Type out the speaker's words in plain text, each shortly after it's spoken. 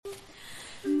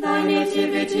Thy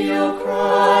nativity, O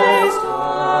Christ,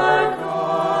 our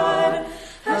God,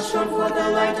 has shone forth the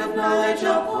light of knowledge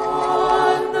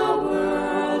upon the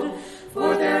world.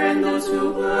 For therein those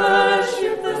who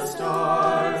worship the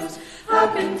stars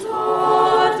have been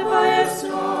taught by a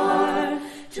star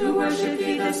to worship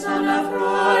thee, the Son of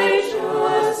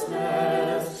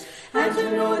righteousness, and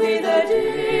to know thee the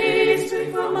day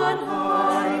spring from on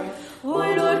high. O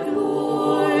Lord,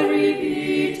 glory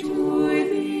be to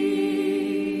thee.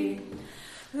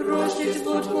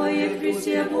 Рождество Твое,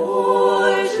 Христе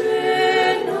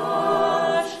Боже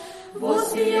наш,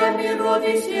 воссия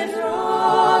мирови свет